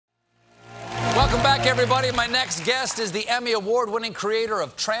Welcome back, everybody. My next guest is the Emmy Award-winning creator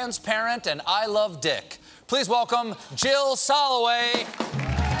of Transparent and I Love Dick. Please welcome Jill Soloway.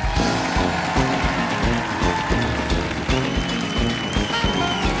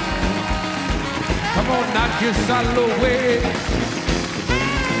 Come on, knock your Soloway.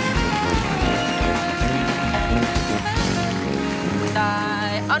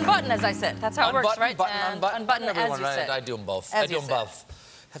 Unbutton as I sit. That's how it works, right? Unbutton as you sit. I do them both. As I do them both.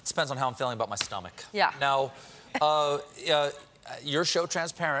 It depends on how I'm feeling about my stomach. Yeah. Now, your show,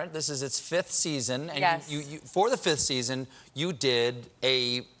 Transparent, this is its 5th season. And yes. you, for the 5th season, you did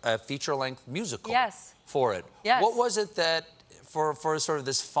a feature-length musical. Yes. For it. Yes. What was it that, for sort of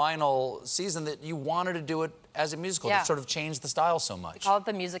this final season, that you wanted to do it as a musical, that sort of changed the style so much? We call it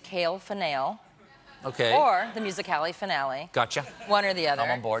the musicale finale. Okay. Or the musicale finale. Gotcha. One or the other.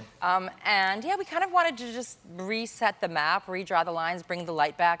 I'm on board. And yeah, we kind of wanted to just reset the map, redraw the lines, bring the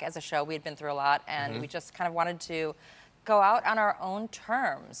light back. As a show, we had been through a lot, and we just kind of wanted to go out on our own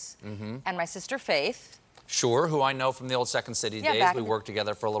terms. And my sister Faith. Sure, who I know from the old Second City days. We worked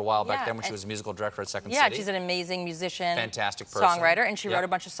together for a little while back then when she was a musical director at Second City. Yeah, she's an amazing musician. Fantastic person. Songwriter, and she wrote a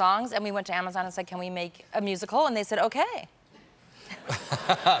bunch of songs, and we went to Amazon and said, can we make a musical? And they said, okay.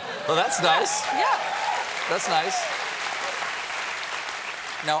 Well, that's nice. Yeah. That's nice.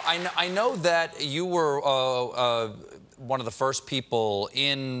 Now, I know that you were one of the first people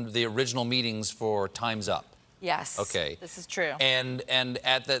in the original meetings for Time's Up. Yes. Okay. This is true. And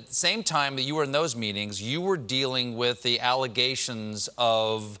at the same time that you were in those meetings, you were dealing with the allegations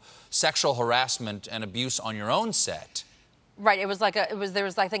of sexual harassment and abuse on your own set. Right. It was like there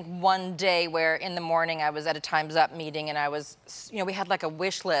was I think one day where in the morning I was at a Time's Up meeting and I was, you know, we had like a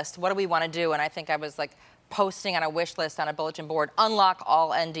wish list. What do we want to do? And I think I was like posting on a wish list on a bulletin board, unlock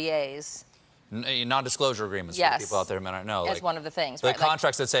all NDAs. Non-disclosure agreements for people out there who may not know. That's one of the things. The right?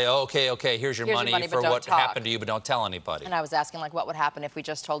 contracts that say, oh, okay, here's your money for what happened to you, but don't tell anybody. And I was asking, like, what would happen if we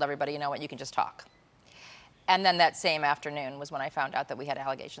just told everybody, you know what, you can just talk. And then that same afternoon was when I found out that we had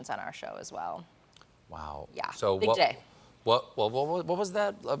allegations on our show as well. Wow. Yeah, so big day. What was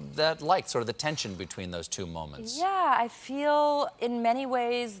that like, sort of the tension between those two moments? Yeah, I feel in many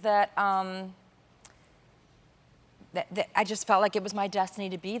ways that, that I just felt like it was my destiny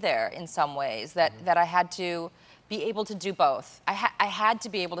to be there in some ways, that I had to be able to do both. I had to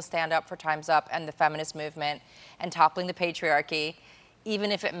be able to stand up for Time's Up and the feminist movement and toppling the patriarchy,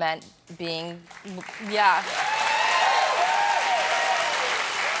 even if it meant being,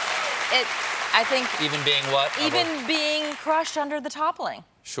 I think... Even being what? Even being crushed under the toppling.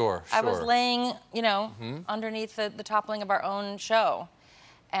 Sure. I was laying, you know, underneath the toppling of our own show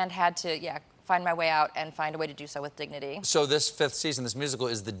and had to, find my way out and find a way to do so with dignity. So this 5th season, this musical,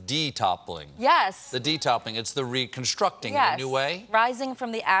 is the de-toppling. Yes. The de-toppling. It's the reconstructing in a new way. Rising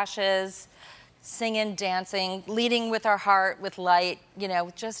from the ashes, singing, dancing, leading with our heart, with light, you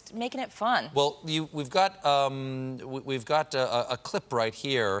know, just making it fun. Well, we've got a clip right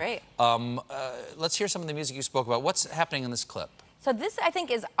here. Great. Let's hear some of the music you spoke about. What's happening in this clip? So this, I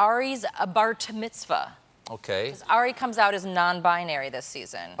think, is Ari's Bart Mitzvah. Okay. Because Ari comes out as non-binary this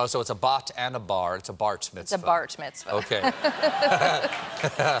season. Oh, so it's a bot and a bar. It's a Bart Mitzvah. It's a Bart Mitzvah. Okay.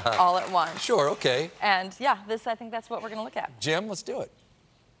 All at once. Sure, okay. And yeah, I think that's what we're going to look at. Jim, let's do it.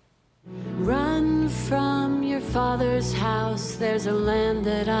 Run from your father's house. There's a land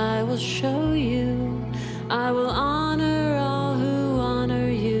that I will show you. I will honor all who honor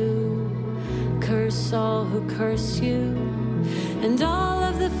you. Curse all who curse you. And all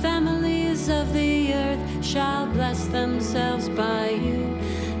of the families of the earth shall bless themselves by you.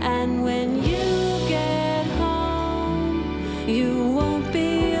 And when you get home, you won't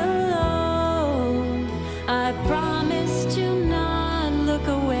be alone. I promise to not look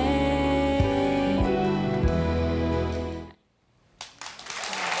away.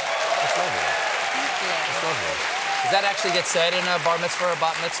 That's lovely. Thank you. That's lovely. Does that actually get said in a bar mitzvah or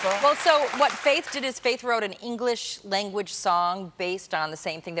bat mitzvah? Well, so what Faith did is Faith wrote an English language song based on the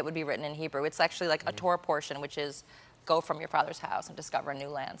same thing that would be written in Hebrew. It's actually like a Torah portion, which is go from your father's house and discover a new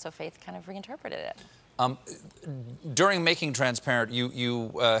land. So Faith kind of reinterpreted it. During making Transparent,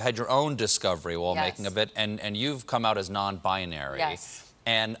 you had your own discovery while making of it, and you've come out as non-binary. Yes.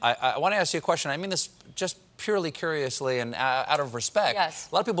 And I want to ask you a question. I mean this just purely curiously and out of respect. Yes.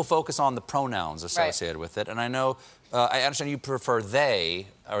 A lot of people focus on the pronouns associated with it, and I know, I understand you prefer they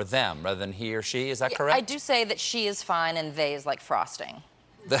or them rather than he or she. Is that correct? I do say that she is fine and they is like frosting.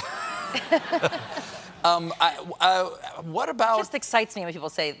 What about... It just excites me when people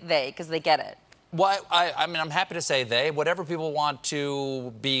say they, because they get it. Well, I mean, I'm happy to say they. Whatever people want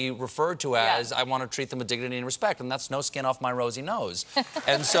to be referred to as, I want to treat them with dignity and respect, and that's no skin off my rosy nose.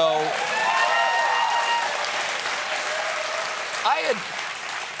 And so...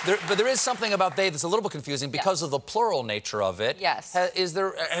 But there is something about they that's a little bit confusing because of the plural nature of it. Yes.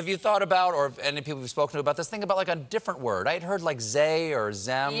 Have you thought about, or any people you've spoken to about this, think about like a different word? I had heard like they or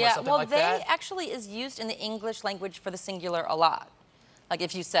them or something like that. Yeah, well, they actually is used in the English language for the singular a lot. Like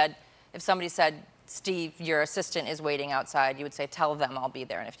if somebody said, Steve, your assistant is waiting outside, you would say, tell them I'll be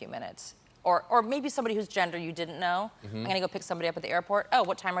there in a few minutes. Or maybe somebody whose gender you didn't know. I'm gonna go pick somebody up at the airport. Oh,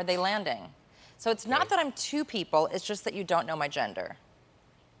 what time are they landing? So it's not that I'm two people, it's just that you don't know my gender.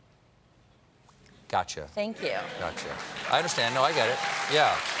 Gotcha. Thank you. Gotcha. I understand. No, I get it.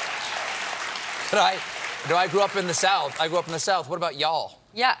 Yeah. But I grew up in the South. What about y'all?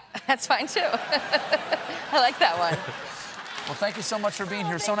 Yeah, that's fine too. I like that one. Well, thank you so much for being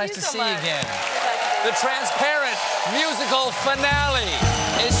here. So nice to see you again. The Transparent musical finale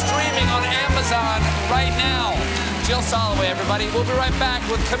is streaming on Amazon right now. Jill Soloway, everybody. We'll be right back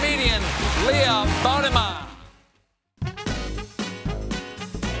with comedian Leah Bonema.